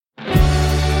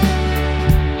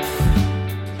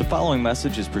following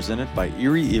message is presented by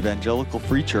Erie Evangelical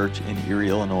Free Church in Erie,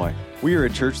 Illinois. We are a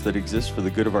church that exists for the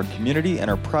good of our community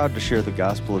and are proud to share the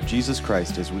gospel of Jesus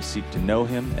Christ as we seek to know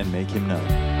Him and make Him known.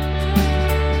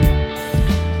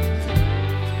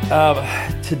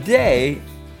 Today,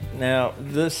 now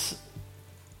this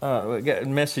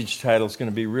message title is going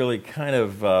to be really kind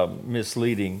of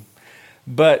misleading,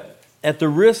 but at the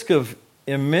risk of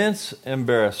immense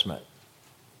embarrassment,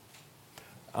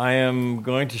 I am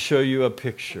going to show you a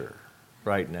picture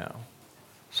right now.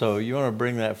 So you want to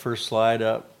bring that first slide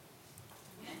up?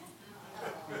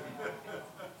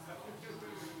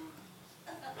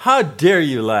 How dare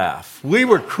you laugh? We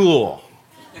were cool.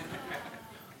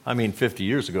 I mean, 50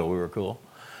 years ago we were cool.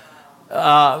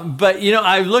 But, you know,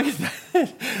 I look at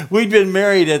that. We'd been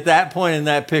married at that point in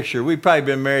that picture. We'd probably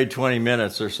been married 20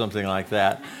 minutes or something like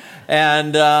that.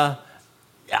 And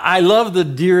I love the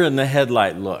deer in the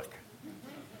headlight look.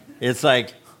 It's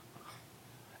like,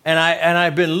 and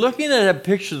I've been looking at that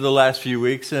picture the last few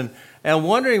weeks and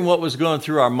wondering what was going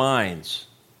through our minds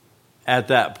at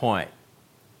that point.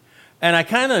 And I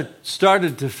kind of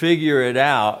started to figure it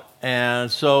out. And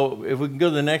so if we can go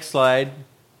to the next slide.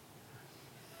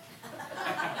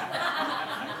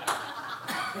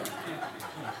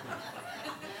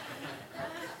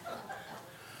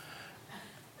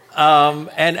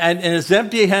 And as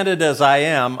empty-handed as I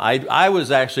am, I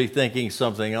was actually thinking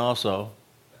something also.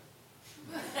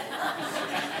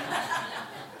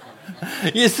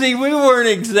 You see, we weren't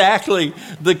exactly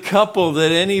the couple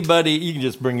that anybody, you can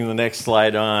just bring the next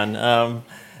slide on.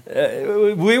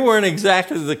 We weren't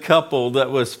exactly the couple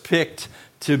that was picked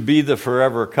to be the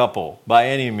forever couple by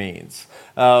any means.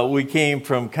 We came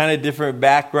from kind of different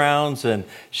backgrounds, and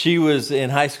she was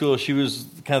in high school, she was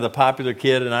kind of the popular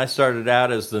kid, and I started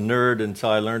out as the nerd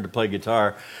until I learned to play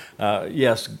guitar.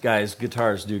 Yes, guys,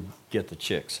 guitars do get the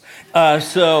chicks.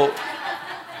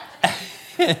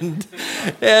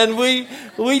 And we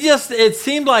just, it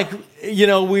seemed like, you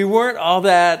know, we weren't all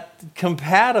that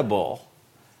compatible,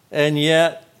 and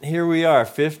yet here we are,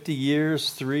 50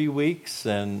 years, 3 weeks,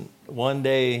 and 1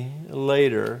 day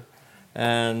later,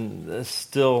 and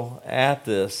still at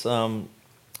this. And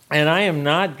I am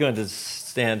not going to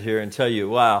stand here and tell you,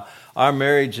 wow, our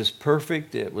marriage is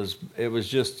perfect. It was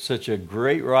just such a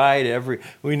great ride.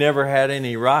 We never had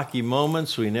any rocky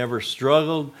moments. We never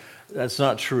struggled. That's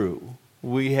not true.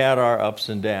 We had our ups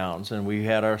and downs, and we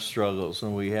had our struggles,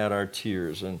 and we had our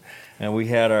tears, and we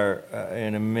had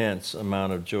an immense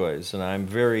amount of joys. And I'm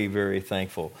very, very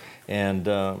thankful. And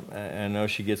I know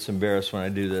she gets embarrassed when I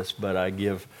do this, but I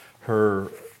give her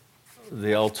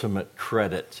the ultimate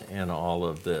credit in all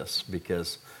of this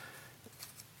because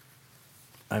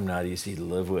I'm not easy to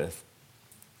live with.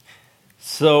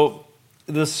 So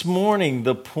this morning,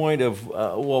 the point of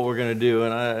what we're going to do,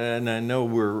 and I know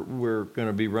we're going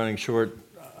to be running short,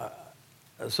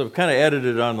 so I've kind of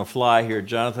edited on the fly here.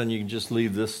 Jonathan, you can just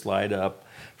leave this slide up,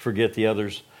 forget the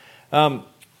others.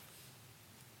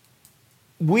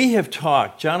 We have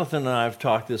talked, Jonathan and I have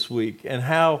talked this week, and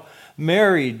how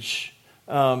marriage,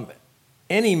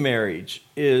 any marriage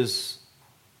is,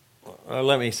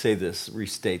 let me say this,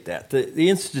 restate that. The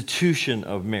institution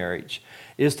of marriage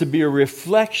is to be a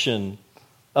reflection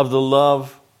of the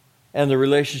love and the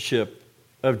relationship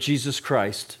of Jesus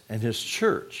Christ and His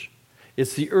church.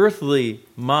 It's the earthly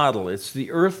model. It's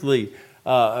the earthly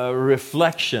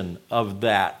reflection of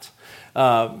that.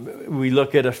 We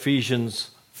look at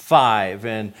Ephesians 5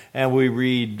 and we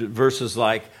read verses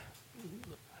like,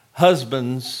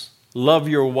 husbands, love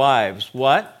your wives.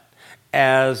 What?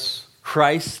 As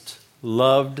Christ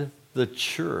loved the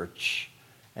church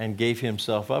and gave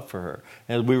Himself up for her.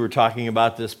 And we were talking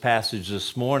about this passage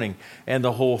this morning, and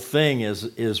the whole thing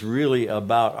is really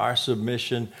about our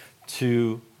submission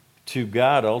to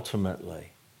God ultimately.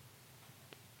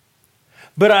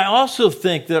 But I also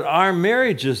think that our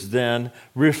marriages then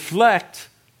reflect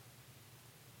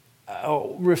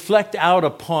out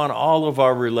upon all of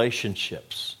our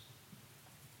relationships.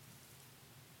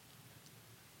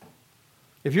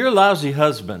 If you're a lousy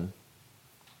husband,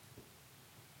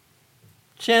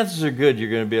 chances are good you're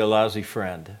going to be a lousy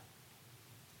friend.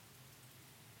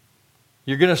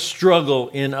 You're going to struggle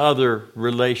in other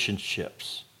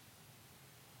relationships.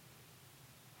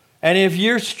 And if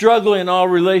you're struggling in all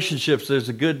relationships, there's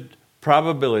a good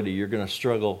probability you're going to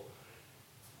struggle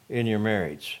in your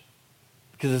marriage.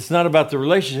 Because it's not about the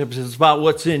relationships, it's about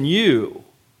what's in you.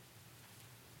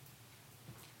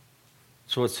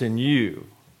 It's what's in you.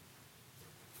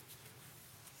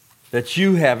 That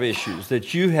you have issues,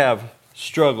 that you have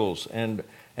struggles and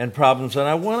problems. And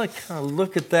I want to kind of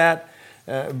look at that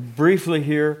briefly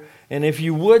here. And if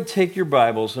you would take your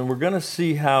Bibles, and we're going to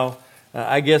see how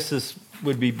I guess this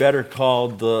would be better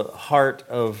called the heart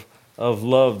of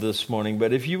love this morning.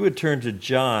 But if you would turn to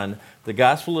John, the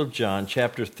Gospel of John,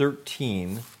 chapter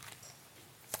 13,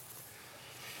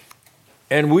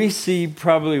 and we see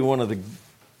probably one of the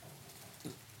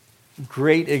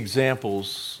great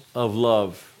examples of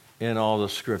love in all the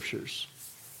Scriptures.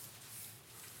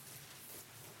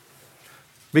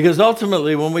 Because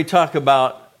ultimately, when we talk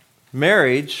about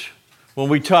marriage, when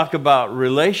we talk about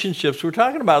relationships, we're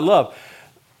talking about love.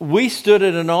 We stood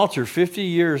at an altar 50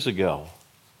 years ago,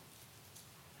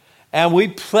 and we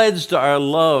pledged our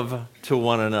love to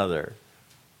one another.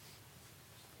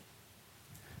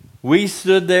 We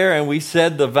stood there and we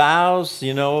said the vows,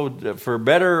 for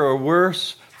better or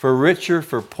worse, for richer,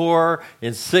 for poorer,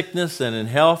 in sickness and in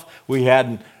health.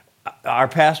 Our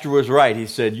pastor was right. He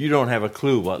said, you don't have a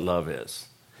clue what love is.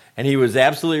 And he was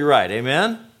absolutely right.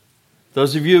 Amen?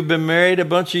 Those of you who have been married a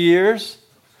bunch of years,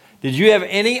 did you have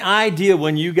any idea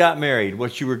when you got married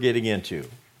what you were getting into?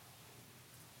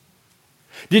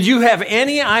 Did you have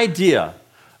any idea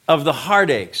of the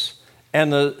heartaches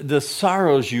and the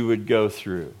sorrows you would go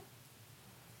through?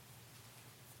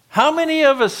 How many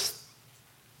of us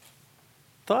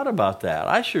thought about that?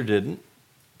 I sure didn't.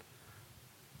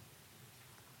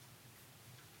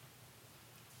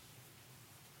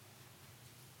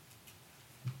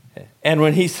 And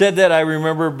when he said that, I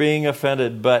remember being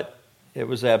offended, but it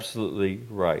was absolutely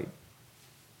right.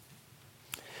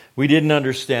 We didn't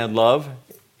understand love,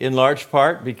 in large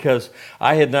part because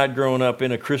I had not grown up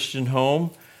in a Christian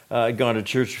home. I'd gone to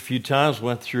church a few times,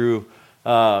 went through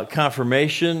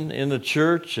confirmation in the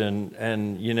church and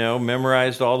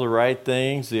memorized all the right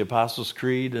things, the Apostles'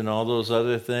 Creed and all those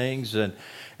other things.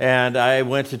 And I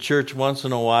went to church once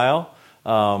in a while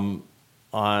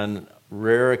on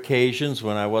rare occasions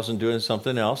when I wasn't doing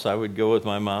something else. I would go with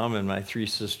my mom and my 3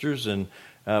 sisters, and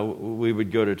we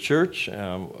would go to church.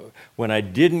 When I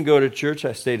didn't go to church,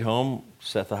 I stayed home,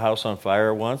 set the house on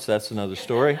fire once. That's another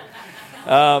story.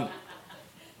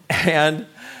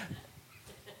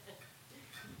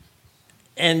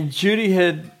 And Judy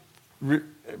had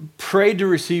prayed to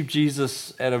receive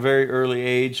Jesus at a very early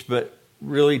age, but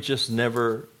really just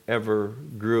never, ever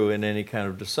grew in any kind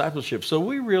of discipleship. So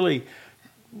we really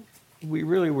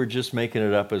were just making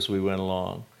it up as we went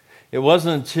along. It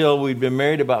wasn't until we'd been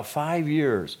married about 5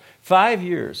 years. 5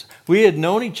 years. We had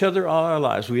known each other all our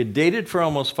lives. We had dated for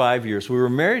almost 5 years. We were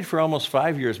married for almost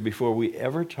 5 years before we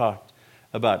ever talked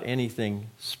about anything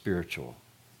spiritual.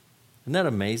 Isn't that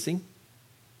amazing?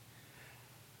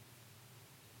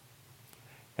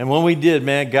 And when we did,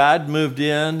 man, God moved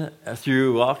in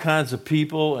through all kinds of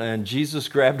people, and Jesus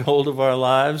grabbed hold of our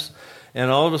lives,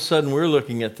 and all of a sudden we're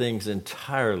looking at things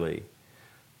entirely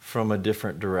from a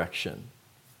different direction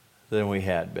than we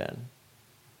had been.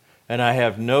 And I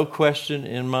have no question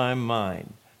in my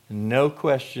mind, no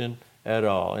question at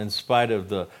all, in spite of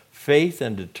the faith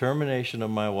and determination of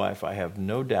my wife, I have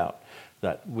no doubt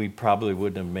that we probably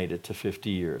wouldn't have made it to 50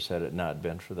 years had it not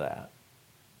been for that.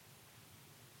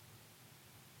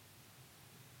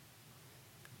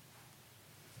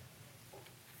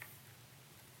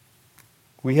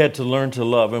 We had to learn to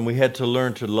love, and we had to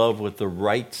learn to love with the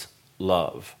right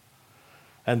love.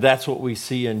 And that's what we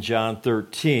see in John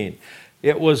 13.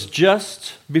 It was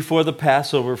just before the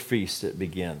Passover feast it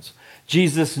begins.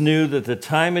 Jesus knew that the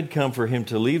time had come for him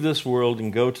to leave this world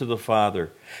and go to the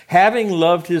Father. Having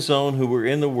loved his own who were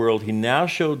in the world, he now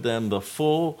showed them the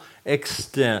full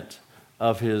extent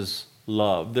of his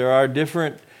love. There are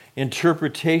different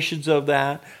interpretations of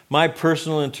that. My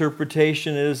personal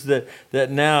interpretation is that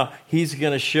now he's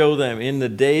going to show them in the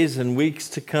days and weeks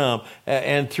to come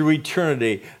and through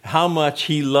eternity how much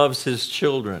he loves his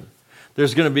children.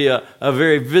 There's going to be a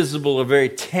very visible, a very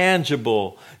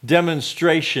tangible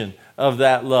demonstration of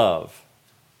that love.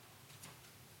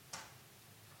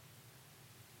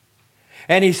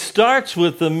 And he starts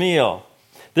with the meal.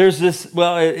 There's this,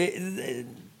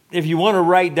 if you want to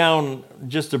write down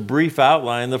just a brief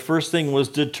outline, the first thing was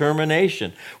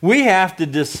determination. We have to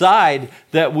decide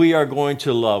that we are going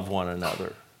to love one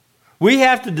another. We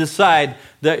have to decide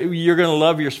that you're going to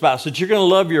love your spouse, that you're going to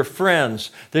love your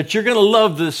friends, that you're going to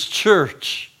love this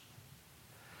church.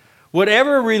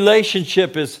 Whatever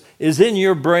relationship is in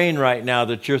your brain right now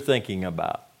that you're thinking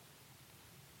about,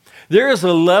 there is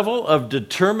a level of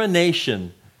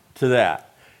determination to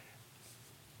that.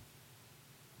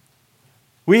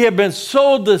 We have been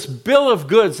sold this bill of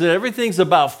goods that everything's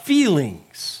about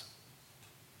feelings.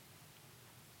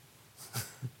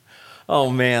 Oh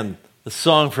man, the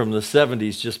song from the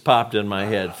 70s just popped in my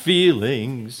head.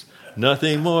 Feelings,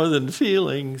 nothing more than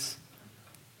feelings.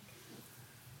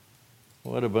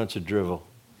 What a bunch of drivel.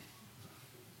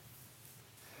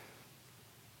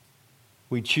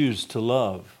 we choose to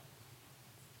love.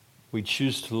 We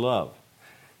choose to love.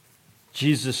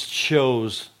 Jesus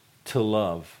chose to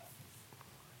love.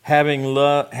 Having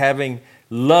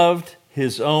loved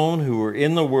his own who were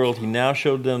in the world, he now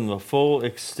showed them the full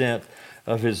extent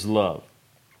of his love.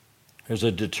 There's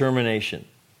a determination.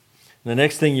 The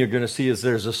next thing you're going to see is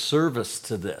there's a service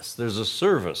to this. There's a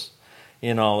service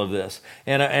in all of this.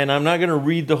 And I'm not going to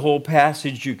read the whole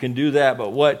passage. You can do that.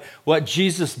 But what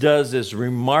Jesus does is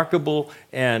remarkable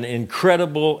and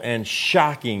incredible and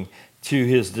shocking to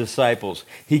his disciples.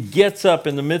 He gets up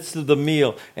in the midst of the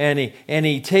meal and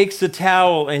he takes the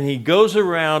towel and he goes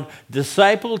around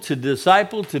disciple to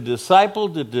disciple to disciple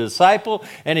to disciple,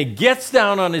 and he gets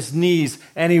down on his knees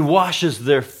and he washes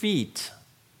their feet.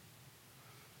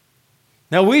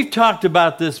 Now, we've talked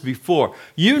about this before.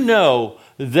 You know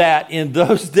that in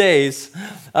those days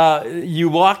you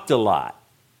walked a lot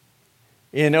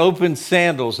in open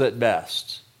sandals at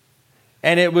best,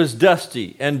 and it was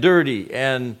dusty and dirty,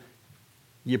 and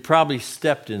you probably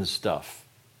stepped in stuff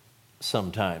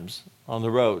sometimes on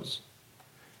the roads.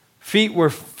 Feet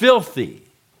were filthy.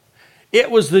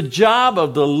 It was the job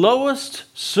of the lowest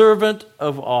servant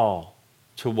of all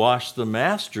to wash the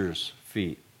master's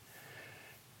feet.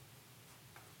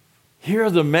 Here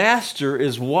the master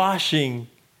is washing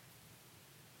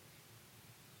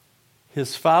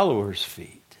his followers'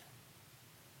 feet.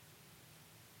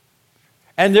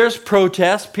 And there's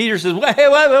protest. Peter says, wait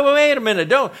a minute,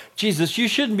 don't. Jesus, you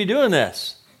shouldn't be doing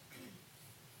this.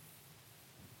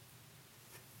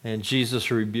 And Jesus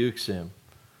rebukes him.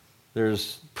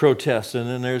 There's protest, and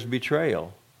then there's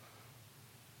betrayal.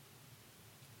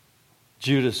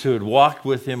 Judas, who had walked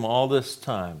with him all this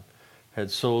time,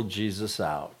 had sold Jesus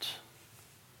out.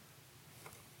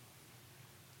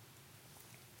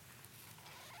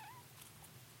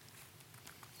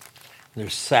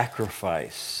 There's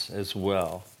sacrifice as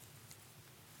well.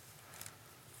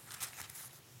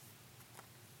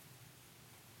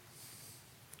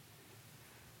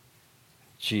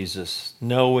 Jesus,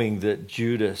 knowing that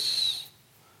Judas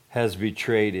has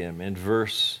betrayed him, in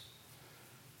verse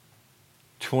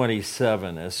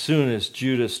 27, as soon as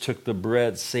Judas took the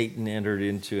bread, Satan entered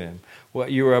into him.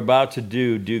 What you are about to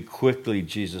do, do quickly,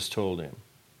 Jesus told him.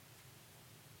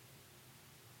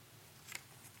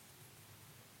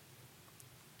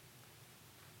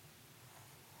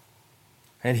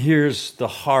 And here's the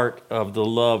heart of the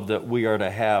love that we are to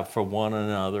have for one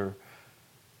another.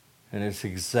 And it's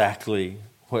exactly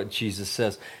what Jesus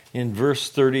says. In verse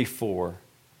 34,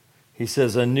 he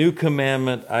says, "A new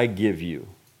commandment I give you,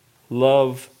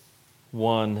 love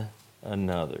one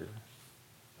another."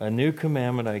 A new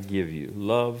commandment I give you,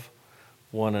 love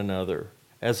one another.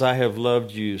 As I have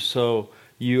loved you, so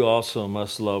you also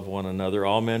must love one another.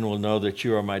 All men will know that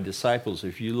you are my disciples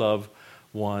if you love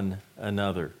one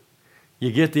another.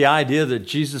 You get the idea that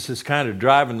Jesus is kind of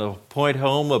driving the point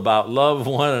home about love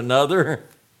one another.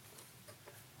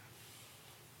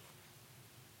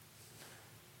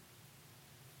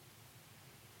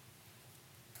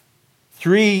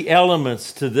 Three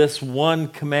elements to this one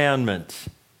commandment.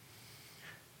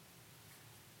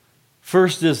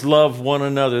 First is love one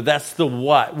another. That's the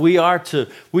what. We are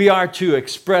to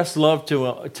express love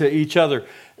to each other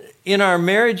in our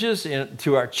marriages,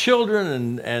 to our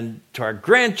children and to our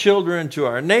grandchildren, to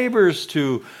our neighbors,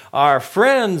 to our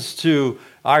friends, to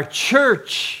our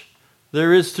church.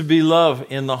 There is to be love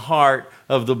in the heart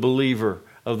of the believer,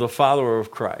 of the follower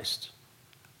of Christ.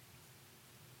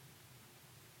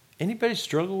 Anybody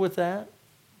struggle with that?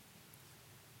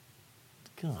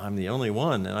 I'm the only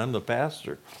one, and I'm the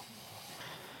pastor.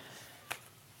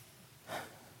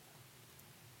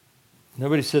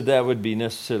 Nobody said that would be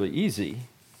necessarily easy.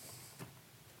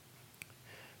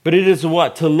 But it is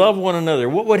what? To love one another.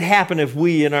 What would happen if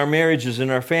we, in our marriages, in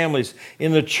our families,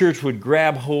 in the church, would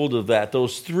grab hold of that?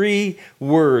 Those three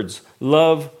words,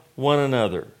 love one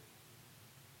another.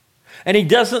 And he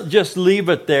doesn't just leave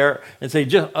it there and say,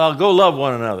 go love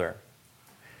one another.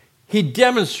 He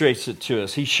demonstrates it to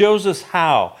us. He shows us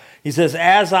how. He says,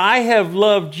 as I have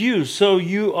loved you, so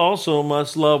you also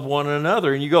must love one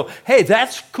another. And you go, hey,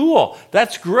 that's cool.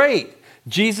 That's great.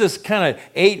 Jesus kind of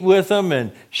ate with them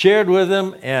and shared with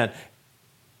them and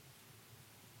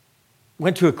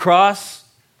went to a cross.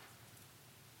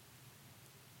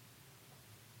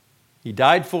 He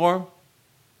died for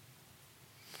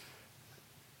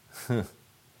them.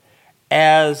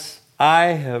 As I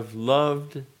have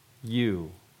loved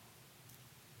you.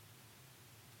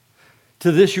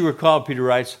 To this you were called, Peter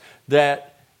writes,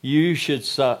 that you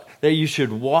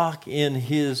should walk in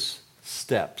his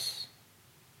steps.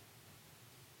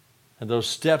 And those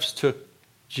steps took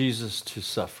Jesus to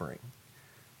suffering.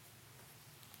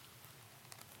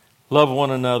 love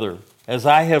one another. As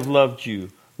I have loved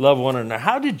you, love one another.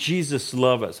 How did Jesus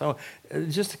love us?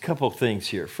 Just a couple of things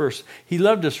here. First, he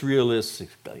loved us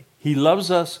realistically. He loves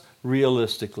us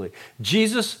realistically.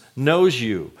 Jesus knows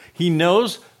you. He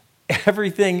knows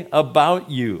everything about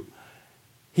you.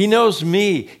 He knows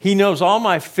me. He knows all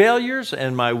my failures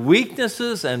and my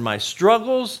weaknesses and my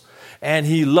struggles, and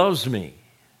he loves me.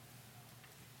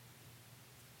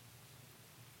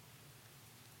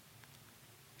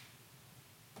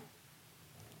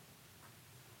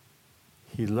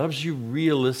 He loves you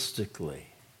realistically.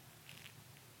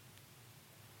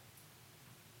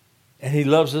 And he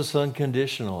loves us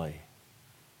unconditionally.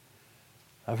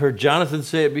 I've heard Jonathan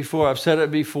say it before. I've said it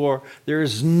before. There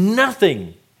is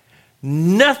nothing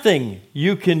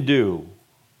you can do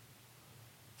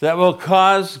that will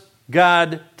cause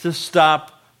God to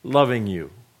stop loving you.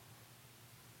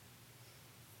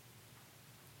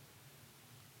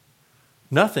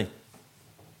 Nothing.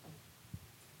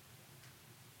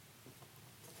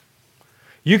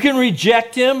 You can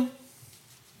reject him.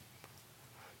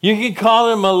 You can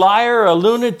call him a liar, a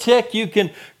lunatic. You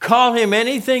can call him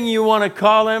anything you want to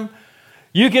call him.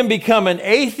 You can become an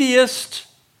atheist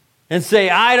and say,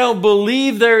 I don't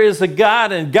believe there is a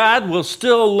God, and God will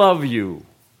still love you.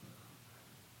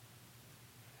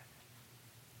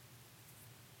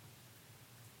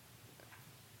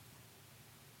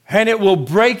 And it will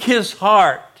break his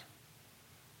heart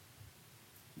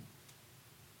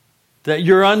that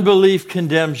your unbelief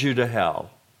condemns you to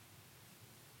hell.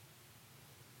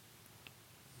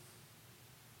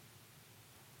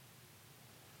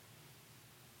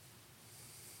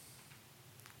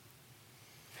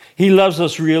 He loves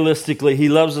us realistically. He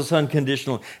loves us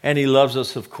unconditionally. And he loves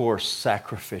us, of course,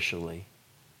 sacrificially.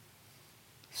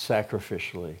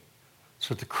 Sacrificially. That's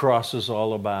what the cross is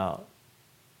all about.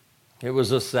 It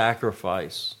was a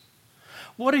sacrifice.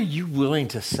 What are you willing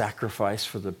to sacrifice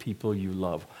for the people you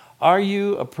love? Are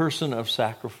you a person of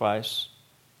sacrifice?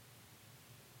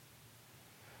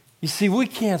 You see, we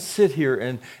can't sit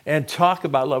here and talk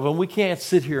about love, and we can't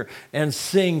sit here and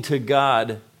sing to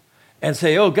God and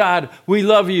say, oh God, we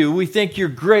love you, we think you're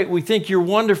great, we think you're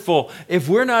wonderful, if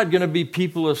we're not going to be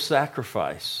people of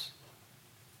sacrifice.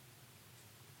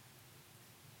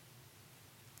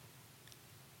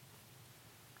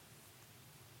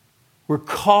 We're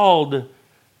called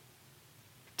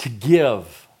to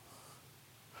give.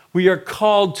 We are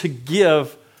called to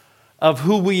give of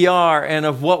who we are and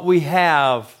of what we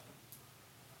have.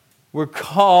 We're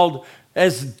called,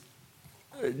 as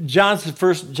John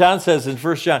says in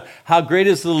 1 John, how great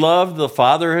is the love the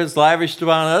Father has lavished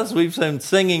upon us. We've been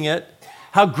singing it.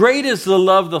 How great is the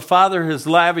love the Father has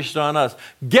lavished on us.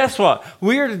 Guess what?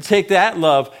 We are to take that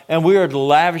love and we are to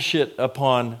lavish it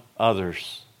upon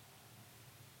others.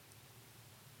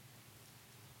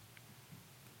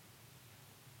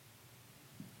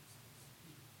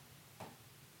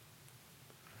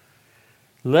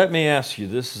 Let me ask you,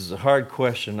 this is a hard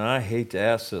question, and I hate to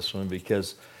ask this one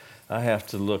because I have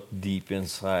to look deep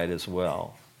inside as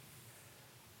well.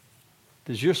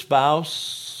 Does your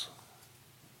spouse,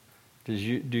 do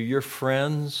your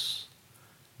friends,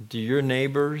 do your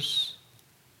neighbors,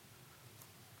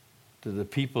 do the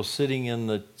people sitting in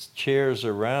the chairs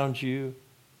around you,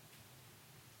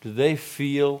 do they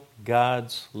feel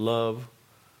God's love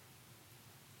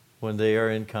when they are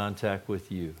in contact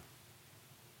with you?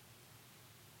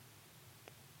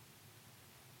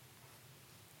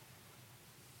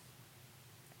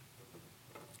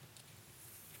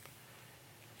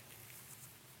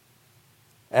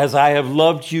 As I have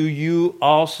loved you, you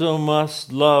also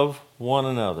must love one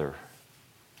another.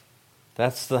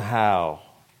 That's the how.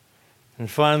 And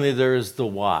finally, there is the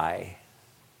why.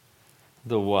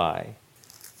 The why.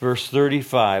 Verse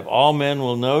 35, all men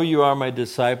will know you are my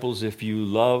disciples if you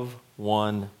love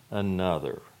one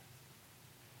another.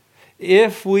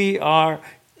 If we are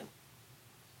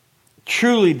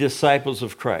truly disciples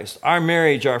of Christ, our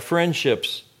marriage, our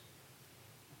friendships,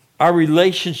 our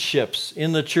relationships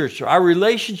in the church, our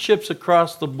relationships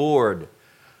across the board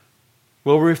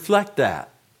will reflect that.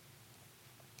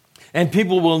 And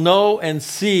people will know and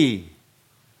see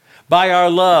by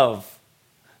our love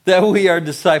that we are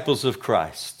disciples of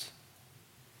Christ.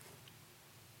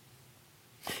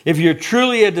 If you're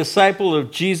truly a disciple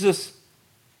of Jesus,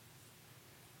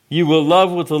 you will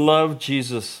love with the love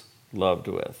Jesus loved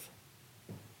with.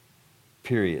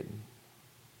 Period.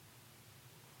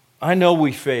 I know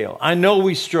we fail. I know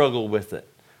we struggle with it.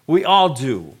 We all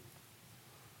do.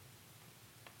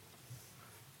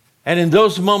 And in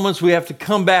those moments, we have to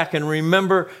come back and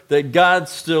remember that God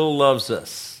still loves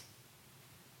us.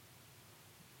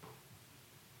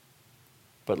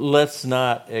 But let's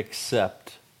not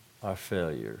accept our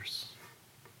failures.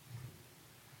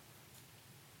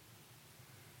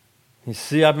 You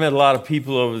see, I've met a lot of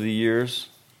people over the years,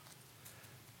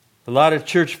 a lot of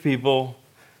church people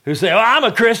who say, "Oh, I'm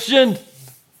a Christian."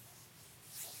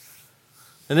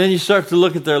 And then you start to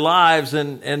look at their lives,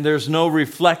 and there's no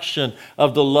reflection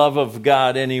of the love of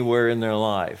God anywhere in their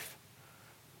life.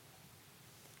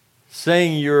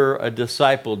 Saying you're a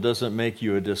disciple doesn't make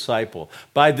you a disciple.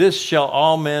 By this shall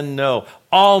all men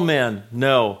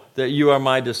know that you are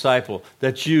my disciple,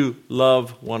 that you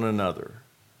love one another.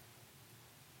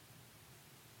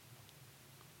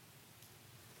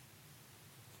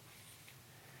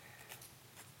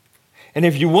 And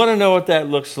if you want to know what that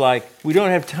looks like, we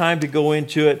don't have time to go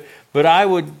into it, but I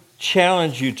would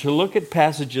challenge you to look at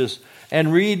passages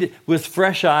and read with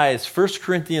fresh eyes 1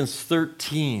 Corinthians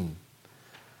 13.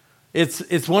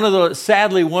 It's one of those,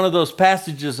 sadly, one of those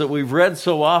passages that we've read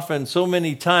so often, so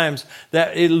many times,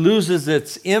 that it loses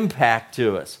its impact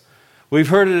to us. We've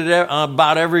heard it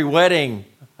about every wedding,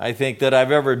 I think, that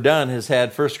I've ever done has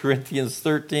had 1 Corinthians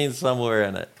 13 somewhere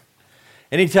in it.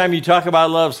 Anytime you talk about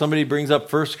love, somebody brings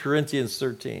up 1 Corinthians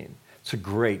 13. It's a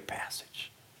great passage.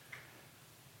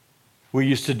 We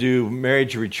used to do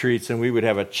marriage retreats, and we would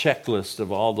have a checklist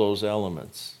of all those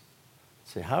elements.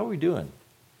 Say, how are we doing?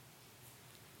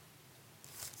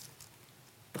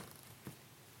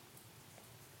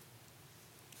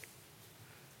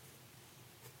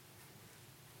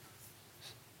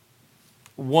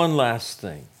 One last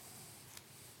thing,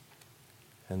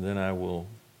 and then I will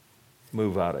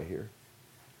move out of here.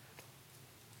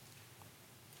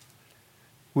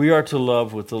 We are to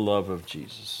love with the love of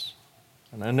Jesus.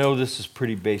 And I know this is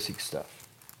pretty basic stuff.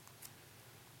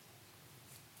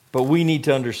 But we need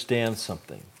to understand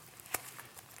something.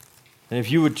 And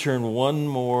if you would turn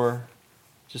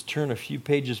just turn a few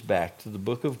pages back to the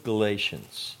book of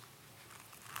Galatians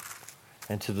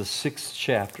and to the 6th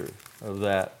chapter of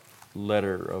that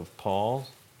letter of Paul's.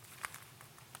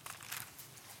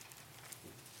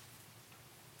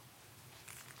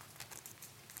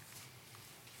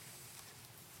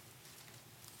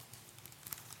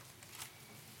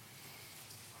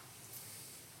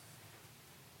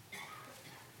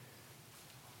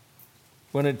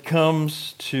 When it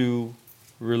comes to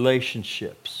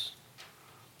relationships,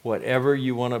 whatever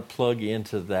you want to plug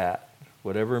into that,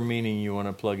 whatever meaning you want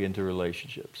to plug into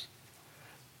relationships,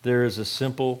 there is a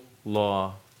simple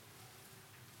law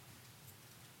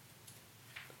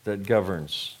that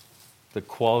governs the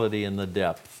quality and the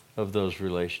depth of those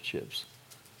relationships.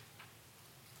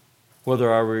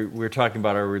 Whether we're talking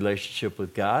about our relationship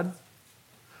with God,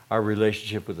 our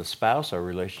relationship with a spouse, our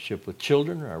relationship with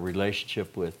children, our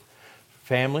relationship with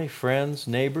family, friends,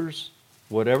 neighbors,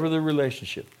 whatever the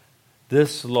relationship,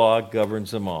 this law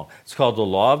governs them all. It's called the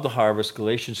law of the harvest,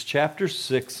 Galatians chapter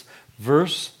 6,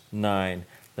 verse 9.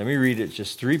 Let me read it,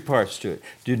 just 3 parts to it.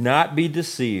 Do not be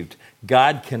deceived.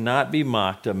 God cannot be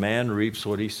mocked. A man reaps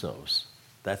what he sows.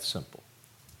 That's simple.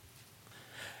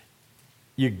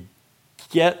 You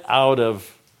get out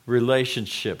of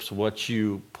relationships what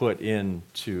you put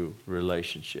into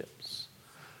relationships.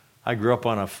 I grew up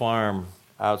on a farm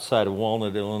outside of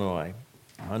Walnut, Illinois,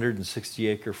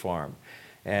 160-acre farm.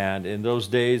 And in those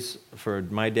days, for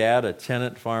my dad, a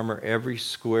tenant farmer, every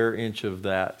square inch of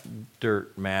that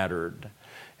dirt mattered.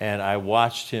 And I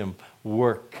watched him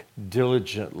work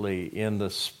diligently in the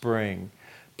spring,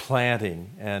 planting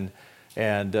and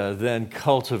then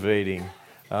cultivating.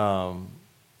 I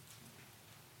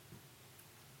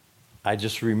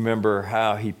just remember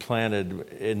how he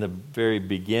planted in the very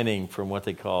beginning from what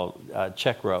they call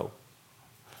check row,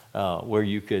 where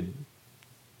you could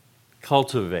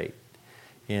cultivate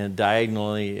and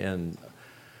diagonally and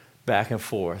back and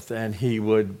forth. And he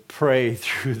would pray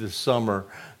through the summer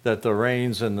that the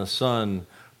rains and the sun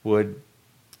would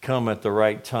come at the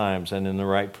right times and in the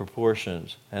right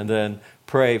proportions, and then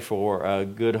pray for a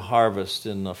good harvest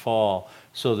in the fall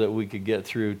so that we could get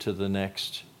through to the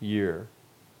next year.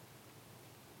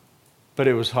 But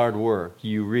it was hard work.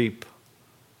 You reap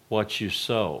what you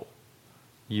sow.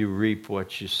 You reap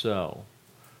what you sow.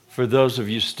 For those of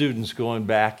you students going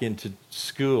back into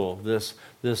school, this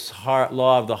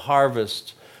law of the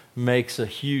harvest makes a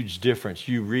huge difference.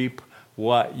 You reap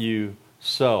what you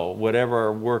sow.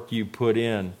 Whatever work you put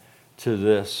in to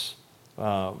this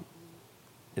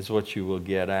is what you will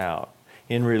get out.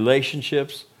 In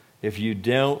relationships, if you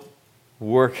don't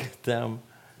work at them,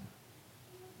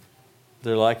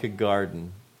 they're like a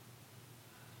garden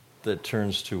that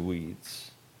turns to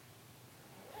weeds.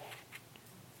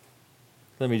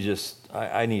 Let me just,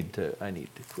 I need to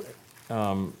quit.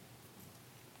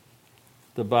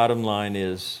 The bottom line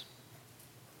is,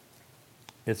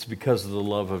 It's because of the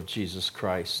love of Jesus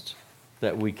Christ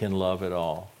that we can love at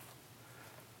all.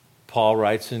 Paul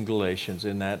writes in Galatians,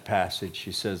 in that passage,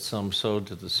 he says, some sow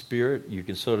to the Spirit. You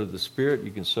can sow to the Spirit,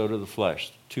 you can sow to the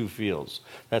flesh. 2 fields.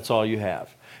 That's all you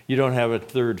have. You don't have a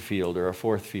 3rd field or a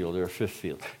 4th field or a 5th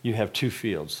field. You have 2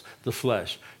 fields, the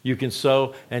flesh. You can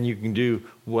sow and you can do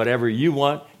whatever you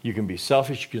want. You can be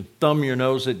selfish. You can thumb your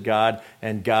nose at God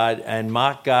and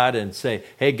mock God and say,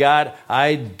 hey, God,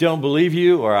 I don't believe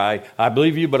you, or I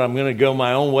believe you, but I'm going to go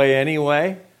my own way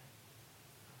anyway.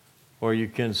 Or you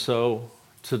can sow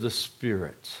to the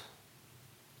Spirit.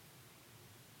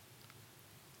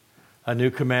 A new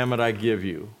commandment I give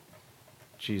you.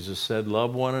 Jesus said,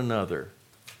 love one another.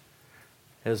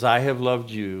 As I have loved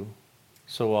you,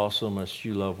 so also must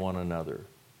you love one another.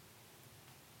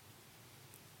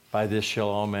 By this shall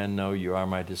all men know you are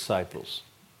my disciples,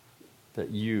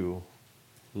 that you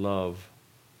love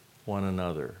one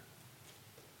another.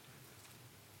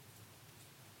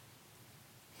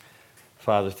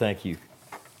 Father, thank you.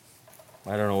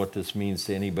 I don't know what this means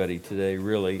to anybody today,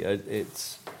 really.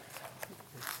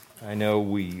 I know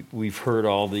we've heard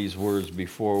all these words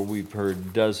before. We've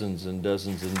heard dozens and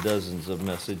dozens and dozens of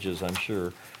messages, I'm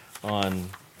sure, on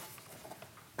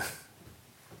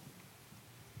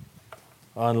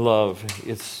love.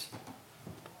 It's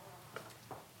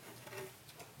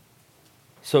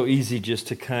so easy just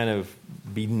to kind of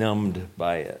be numbed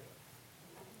by it.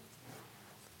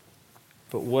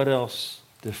 But what else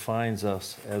defines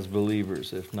us as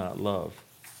believers if not love?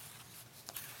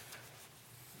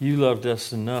 You loved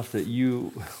us enough that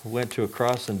you went to a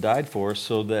cross and died for us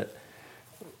so that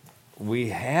we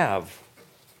have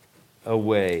a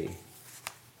way.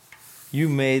 You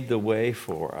made the way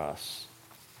for us.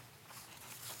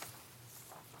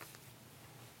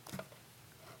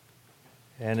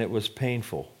 And it was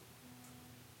painful.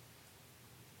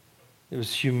 It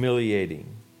was humiliating.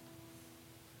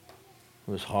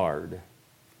 It was hard.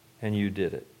 And you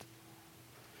did it.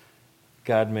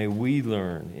 God, may we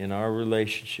learn in our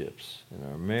relationships, in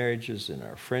our marriages, in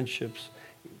our friendships,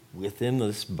 within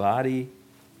this body,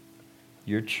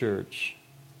 your church,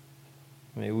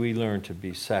 may we learn to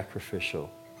be sacrificial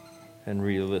and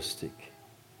realistic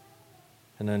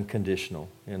and unconditional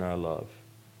in our love.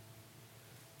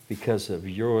 Because of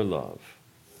your love,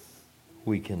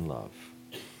 we can love.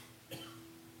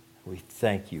 We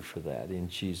thank you for that in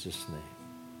Jesus' name.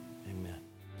 Amen.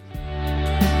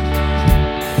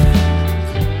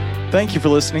 Thank you for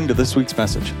listening to this week's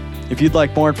message. If you'd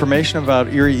like more information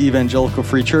about Erie Evangelical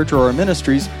Free Church or our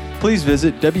ministries, please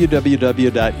visit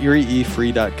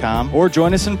www.erieefree.com or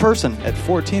join us in person at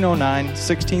 1409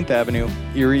 16th Avenue,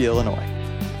 Erie, Illinois.